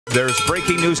There's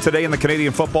breaking news today in the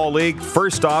Canadian Football League.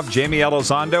 First off, Jamie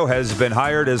Elizondo has been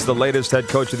hired as the latest head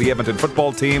coach of the Edmonton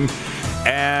football team.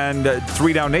 And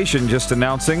 3DownNation just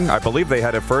announcing, I believe they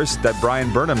had it first, that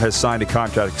Brian Burnham has signed a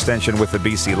contract extension with the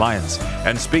BC Lions.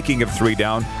 And speaking of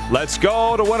 3Down, let's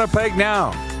go to Winnipeg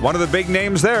now. One of the big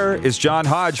names there is John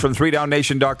Hodge from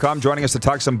 3DownNation.com joining us to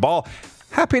talk some ball.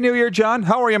 Happy New Year, John.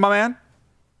 How are you, my man?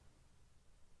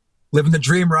 Living the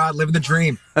dream, Rod. Living the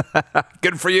dream.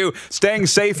 Good for you. Staying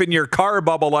safe in your car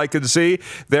bubble, I can see,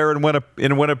 there in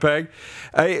Winnipeg.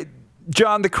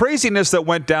 John, the craziness that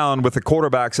went down with the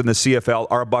quarterbacks in the CFL,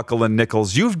 Arbuckle and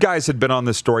Nichols, you guys had been on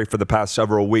this story for the past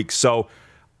several weeks. So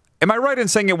am I right in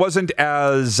saying it wasn't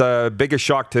as big a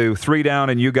shock to 3Down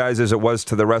and you guys as it was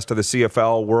to the rest of the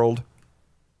CFL world?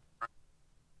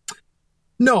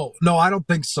 No, I don't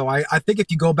think so. I think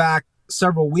if you go back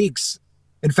several weeks,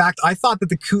 in fact, I thought that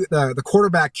the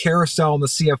quarterback carousel in the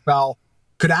CFL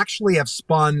could actually have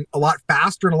spun a lot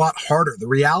faster and a lot harder. The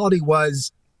reality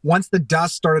was, once the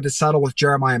dust started to settle with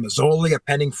Jeremiah Masoli, a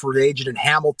pending free agent in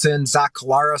Hamilton, Zach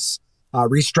Collaros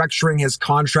restructuring his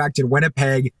contract in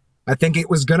Winnipeg, I think it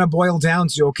was going to boil down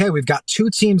to, okay, we've got two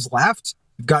teams left.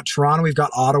 We've got Toronto, we've got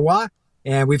Ottawa,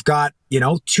 and we've got,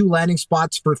 two landing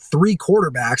spots for three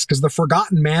quarterbacks, because the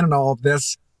forgotten man in all of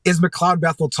this is McLeod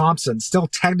Bethel-Thompson, still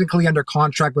technically under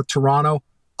contract with Toronto,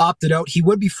 opted out. He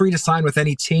would be free to sign with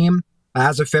any team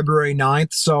as of February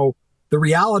 9th. So the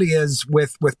reality is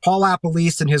with Paul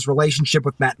Appelese and his relationship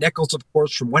with Matt Nichols, of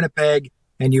course, from Winnipeg,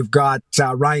 and you've got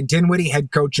Ryan Dinwiddie,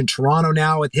 head coach in Toronto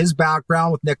now, with his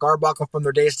background with Nick Arbuckle from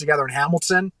their days together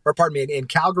in in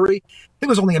Calgary. It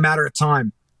was only a matter of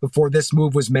time before this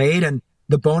move was made. And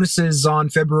the bonuses on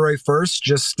February 1st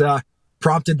just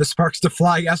prompted the sparks to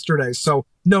fly yesterday. So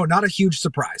no, not a huge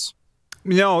surprise.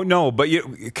 No, but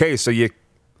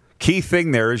key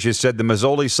thing there is you said the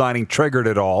Masoli signing triggered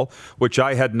it all, which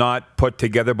I had not put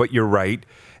together, but you're right.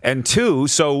 And two,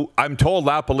 so I'm told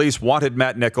Appelese wanted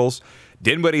Matt Nichols.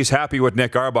 Dinwiddie's happy with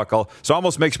Nick Arbuckle. So it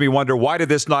almost makes me wonder, why did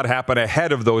this not happen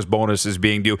ahead of those bonuses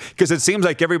being due? Because it seems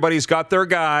like everybody's got their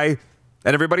guy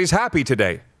and everybody's happy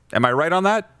today. Am I right on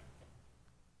that?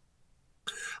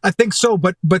 I think so,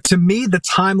 but to me, the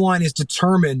timeline is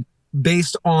determined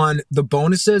based on the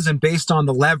bonuses and based on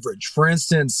the leverage. For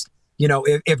instance,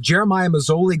 if Jeremiah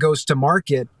Masoli goes to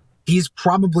market, he's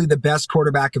probably the best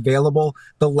quarterback available.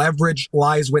 The leverage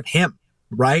lies with him,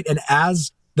 right? And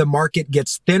as the market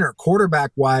gets thinner,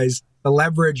 quarterback-wise, the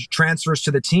leverage transfers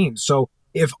to the team. So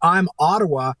if I'm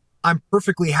Ottawa, I'm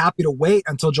perfectly happy to wait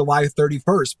until July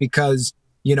 31st because,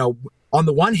 on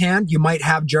the one hand, you might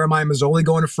have Jeremiah Masoli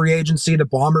going to free agency. The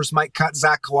Bombers might cut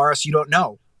Zach Collaros. You don't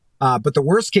know. But the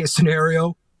worst case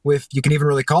scenario, if you can even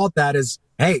really call it that, is,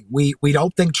 hey, we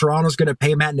don't think Toronto's going to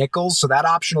pay Matt Nichols, so that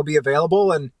option will be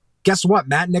available. And guess what?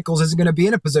 Matt Nichols isn't going to be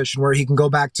in a position where he can go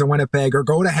back to Winnipeg or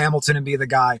go to Hamilton and be the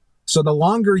guy. So the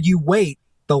longer you wait,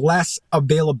 the less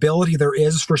availability there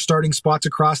is for starting spots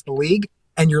across the league,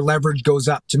 and your leverage goes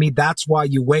up. To me, that's why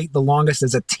you wait the longest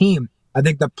as a team. I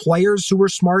think the players who were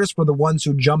smartest were the ones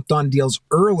who jumped on deals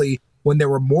early when there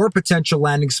were more potential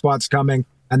landing spots coming,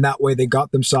 and that way they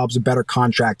got themselves a better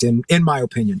contract, in my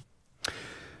opinion.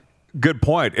 Good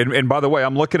point. And by the way,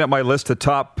 I'm looking at my list of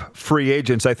top free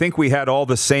agents. I think we had all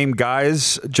the same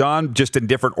guys, John, just in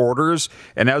different orders.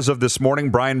 And as of this morning,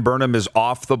 Brian Burnham is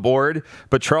off the board,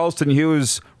 but Charleston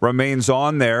Hughes remains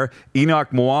on there.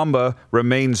 Enoch Mwamba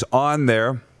remains on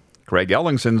there. Greg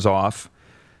Ellingson's off.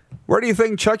 Where do you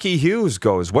think Chucky Hughes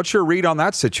goes? What's your read on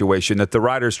that situation, that the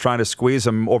Riders trying to squeeze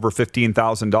him over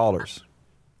 $15,000?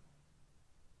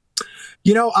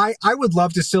 I would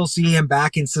love to still see him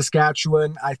back in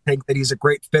Saskatchewan. I think that he's a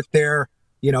great fit there.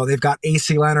 They've got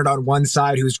AC Leonard on one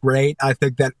side, who's great. I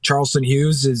think that Charleston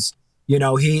Hughes is,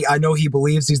 I know he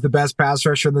believes he's the best pass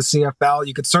rusher in the CFL.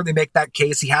 You could certainly make that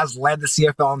case. He has led the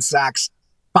CFL in sacks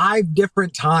 5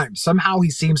 different times. Somehow he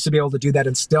seems to be able to do that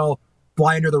and still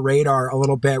fly under the radar a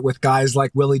little bit, with guys like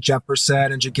Willie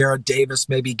Jefferson and Jagera Davis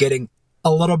maybe getting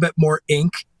a little bit more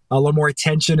ink, a little more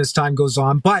attention as time goes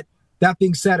on. But that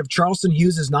being said, if Charleston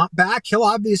Hughes is not back, he'll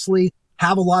obviously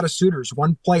have a lot of suitors.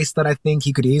 One place that I think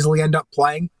he could easily end up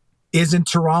playing is in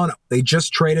Toronto. They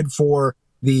just traded for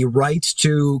the rights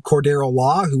to Cordero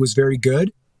Law, who was very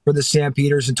good for the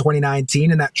Stampeders in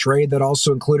 2019, in that trade that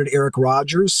also included Eric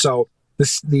Rogers. So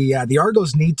the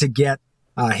Argos need to get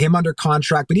him under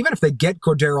contract. But even if they get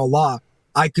Cordero Law,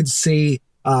 I could see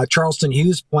Charleston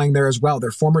Hughes playing there as well.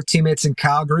 They're former teammates in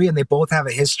Calgary, and they both have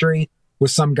a history with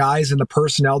some guys in the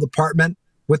personnel department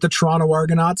with the Toronto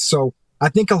Argonauts. So I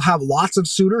think he'll have lots of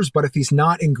suitors, but if he's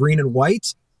not in green and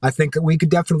white, I think we could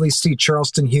definitely see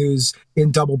Charleston Hughes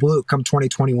in double blue come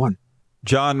 2021.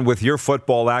 John, with your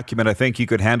football acumen, I think you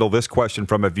could handle this question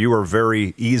from a viewer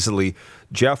very easily.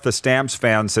 Jeff, the Stamps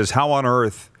fan, says, how on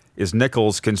earth is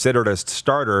Nichols considered a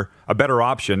starter, a better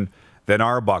option than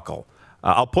Arbuckle?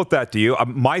 I'll put that to you.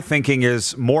 My thinking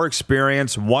is more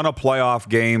experience, won a playoff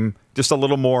game, just a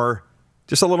little more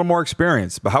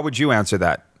experience. But how would you answer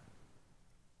that?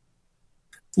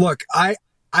 Look, I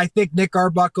think Nick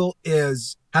Arbuckle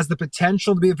has the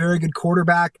potential to be a very good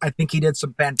quarterback. I think he did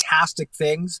some fantastic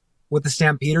things with the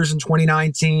Stampeders in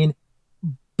 2019.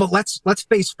 But let's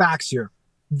face facts here.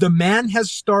 The man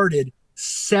has started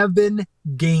 7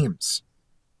 games.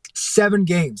 7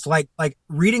 games. Like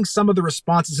reading some of the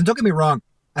responses, and don't get me wrong,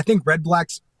 I think Red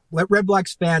Blacks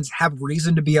fans have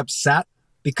reason to be upset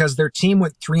because their team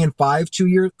went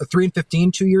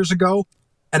 3-15 2 years ago.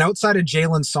 And outside of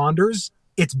Jalen Saunders,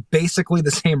 it's basically the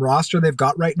same roster they've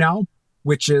got right now,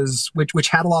 which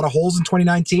had a lot of holes in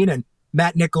 2019. And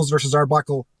Matt Nichols versus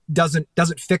Arbuckle doesn't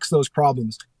fix those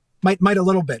problems. Might a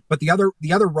little bit, but the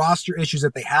other roster issues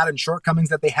that they had and shortcomings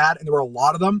that they had, and there were a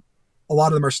lot of them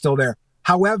are still there.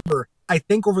 However, I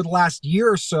think over the last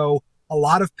year or so, a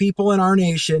lot of people in our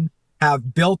nation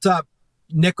have built up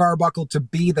Nick Arbuckle to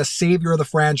be the savior of the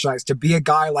franchise, to be a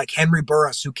guy like Henry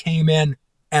Burris who came in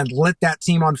and lit that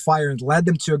team on fire and led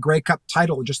them to a Grey Cup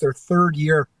title in just their 3rd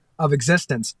year of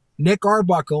existence. Nick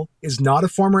Arbuckle is not a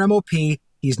former MOP.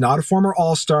 He's not a former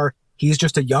All-Star. He's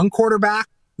just a young quarterback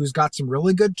who's got some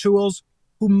really good tools,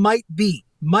 who might be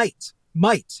a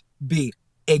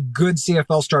good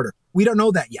CFL starter. We don't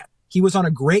know that yet. He was on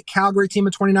a great Calgary team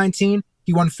in 2019.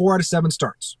 He won 4 out of 7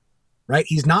 starts, right?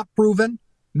 He's not proven.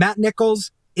 Matt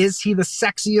Nichols, is he the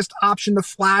sexiest option, the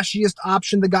flashiest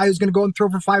option, the guy who's going to go and throw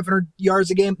for 500 yards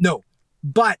a game? No.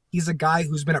 But he's a guy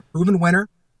who's been a proven winner.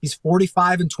 He's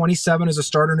 45-27 as a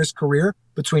starter in his career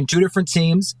between 2 different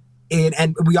teams.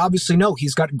 And we obviously know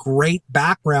he's got great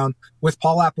background with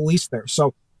Paul Appolice there.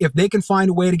 So if they can find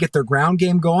a way to get their ground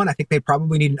game going, I think they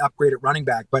probably need an upgrade at running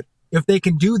back. But if they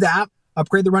can do that,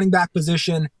 upgrade the running back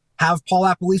position, have Paul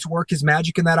Appolice work his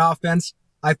magic in that offense,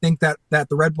 I think that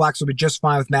the Red Blacks will be just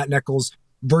fine with Matt Nichols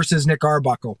versus Nick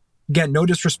Arbuckle. Again, no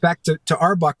disrespect to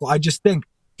Arbuckle. I just think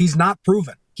he's not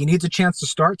proven. He needs a chance to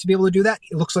start to be able to do that.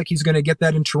 It looks like he's going to get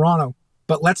that in Toronto.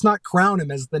 But let's not crown him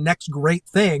as the next great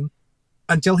thing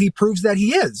until he proves that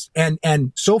he is.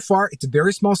 And so far, it's a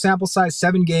very small sample size,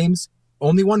 7 games,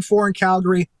 only won 4 in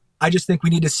Calgary. I just think we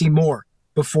need to see more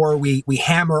before we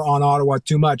hammer on Ottawa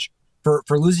too much for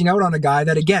losing out on a guy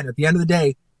that, again, at the end of the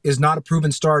day, is not a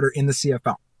proven starter in the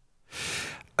CFL.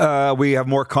 We have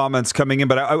more comments coming in,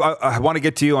 but I want to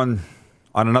get to you on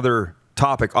another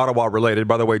topic, Ottawa related.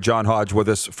 By the way, John Hodge with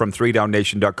us from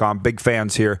 3DownNation.com. Big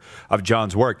fans here of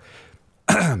John's work.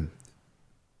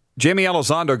 Jamie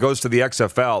Elizondo goes to the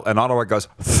XFL, and Ottawa goes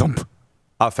thump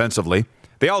offensively.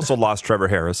 They also lost Trevor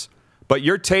Harris. But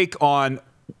your take on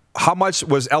how much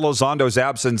was Elizondo's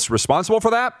absence responsible for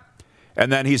that?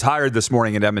 And then he's hired this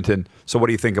morning in Edmonton. So what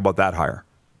do you think about that hire?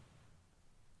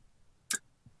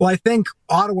 Well, I think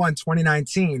Ottawa in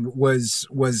 2019 was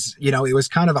it was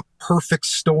kind of a perfect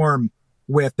storm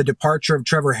with the departure of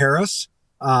Trevor Harris.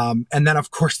 And then,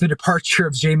 of course, the departure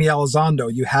of Jamie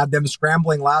Elizondo. You had them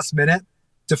scrambling last minute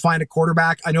to find a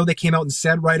quarterback. I know they came out and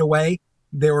said right away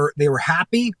they were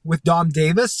happy with Dom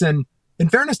Davis. And in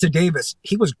fairness to Davis,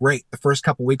 he was great the first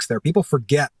couple weeks there. People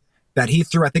forget that he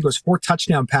threw, I think it was 4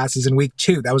 touchdown passes in week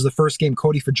 2. That was the first game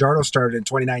Cody Fajardo started in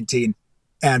 2019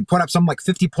 and put up something like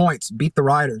 50 points, beat the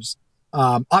Riders.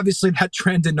 Obviously, that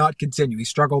trend did not continue. He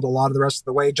struggled a lot of the rest of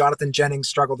the way. Jonathan Jennings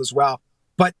struggled as well.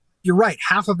 But you're right.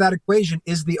 Half of that equation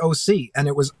is the OC. And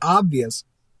it was obvious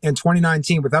in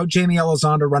 2019, without Jamie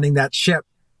Elizondo running that ship,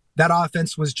 that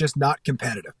offense was just not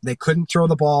competitive. They couldn't throw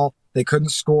the ball. They couldn't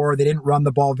score. They didn't run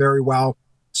the ball very well.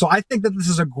 So I think that this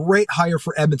is a great hire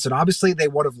for Edmonton. Obviously, they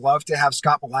would have loved to have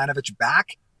Scott Milanovich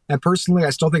back. And personally, I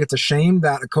still think it's a shame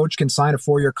that a coach can sign a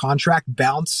 4-year contract,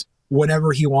 bounce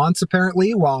whenever he wants,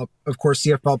 apparently, while, of course,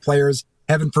 CFL players,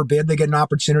 heaven forbid, they get an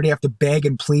opportunity, have to beg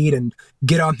and plead and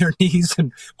get on their knees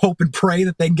and hope and pray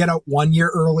that they can get out 1 year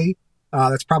early.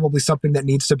 That's probably something that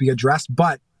needs to be addressed.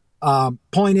 But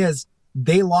point is,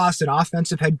 they lost an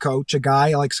offensive head coach, a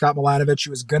guy like Scott Milanovich, who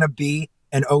was going to be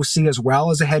an OC as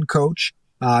well as a head coach.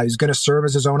 He's going to serve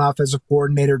as his own offensive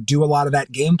coordinator, do a lot of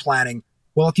that game planning.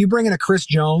 Well, if you bring in a Chris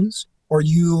Jones or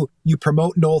you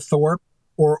promote Noel Thorpe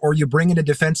or you bring in a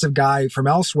defensive guy from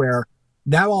elsewhere,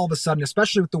 now all of a sudden,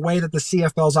 especially with the way that the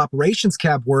CFL's operations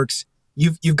cap works,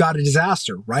 you've got a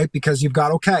disaster, right? Because you've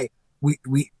got, okay, we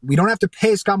don't have to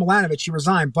pay Scott Milanovich, he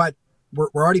resigned, but we're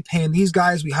already paying these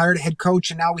guys. We hired a head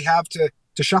coach and now we have to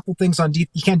shuffle things on deep.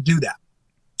 You can't do that.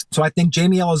 So I think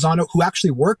Jamie Elizondo, who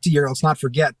actually worked a year, let's not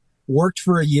forget, worked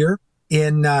for a year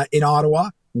in Ottawa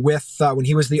with when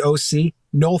he was the OC.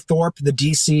 Noel Thorpe, the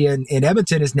DC in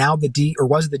Edmonton, is now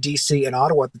was the DC in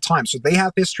Ottawa at the time. So they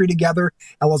have history together.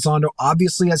 Elizondo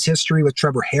obviously has history with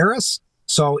Trevor Harris.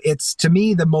 So it's, to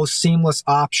me, the most seamless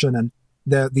option. And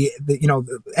the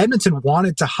Edmonton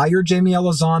wanted to hire Jamie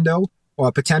Elizondo,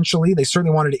 potentially. They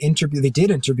certainly wanted to interview. They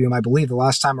did interview him, I believe, the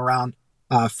last time around.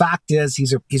 Fact is,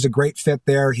 he's a great fit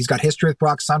there. He's got history with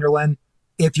Brock Sunderland.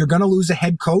 If you're going to lose a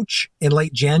head coach in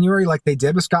late January, like they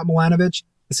did with Scott Milanovic,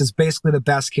 this is basically the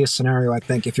best case scenario, I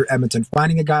think, if you're Edmonton.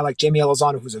 Finding a guy like Jamie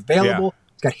Elizondo who's available,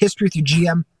 he's got history with your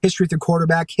GM, history with your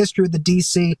quarterback, history with the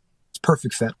DC. It's a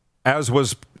perfect fit. As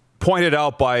was pointed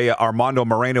out by Armando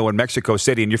Moreno in Mexico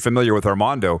City, and you're familiar with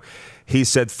Armando, he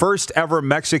said, first ever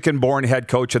Mexican-born head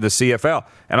coach of the CFL.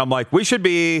 And I'm like, we should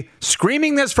be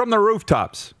screaming this from the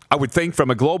rooftops. I would think from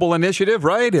a global initiative,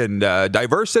 right, and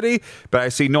diversity, but I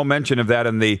see no mention of that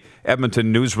in the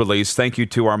Edmonton news release. Thank you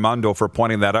to Armando for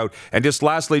pointing that out. And just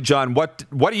lastly, John, what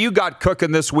do you got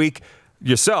cooking this week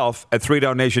yourself at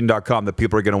 3DownNation.com that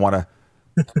people are going to want to,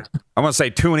 I want to say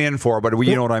tune in for, but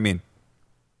you know what I mean.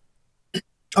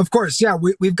 Of course, yeah.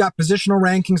 We've got positional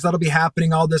rankings that'll be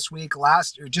happening all this week.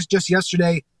 Just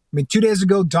yesterday, 2 days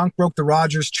ago, Dunk broke the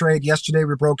Rogers trade. Yesterday,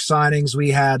 we broke signings. We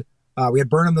had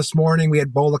Burnham this morning. We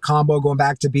had Bola Combo going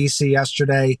back to BC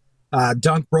yesterday.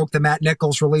 Dunk broke the Matt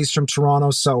Nichols release from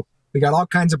Toronto. So we got all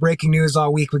kinds of breaking news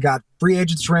all week. We got free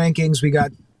agents rankings. We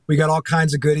got all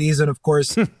kinds of goodies. And of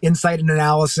course, insight and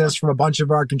analysis from a bunch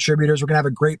of our contributors. We're going to have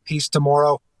a great piece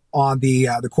tomorrow on the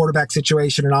quarterback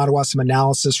situation in Ottawa, some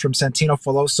analysis from Santino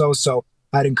Filoso. So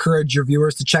I'd encourage your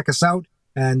viewers to check us out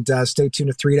and stay tuned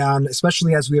to 3 Down,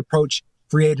 especially as we approach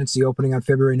free agency opening on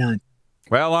February 9th.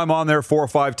 Well, I'm on there 4 or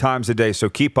 5 times a day, so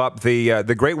keep up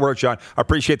the great work, John. I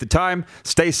appreciate the time.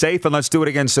 Stay safe, and let's do it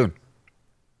again soon.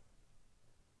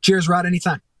 Cheers, Rod.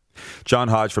 Anytime. John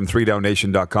Hodge from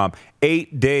 3DownNation.com.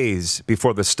 8 days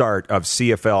before the start of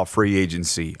CFL free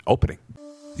agency opening.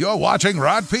 You're watching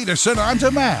Rod Pedersen On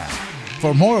Demand.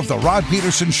 For more of The Rod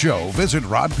Pedersen Show, visit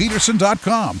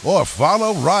rodpedersen.com or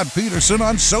follow Rod Pedersen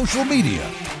on social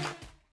media.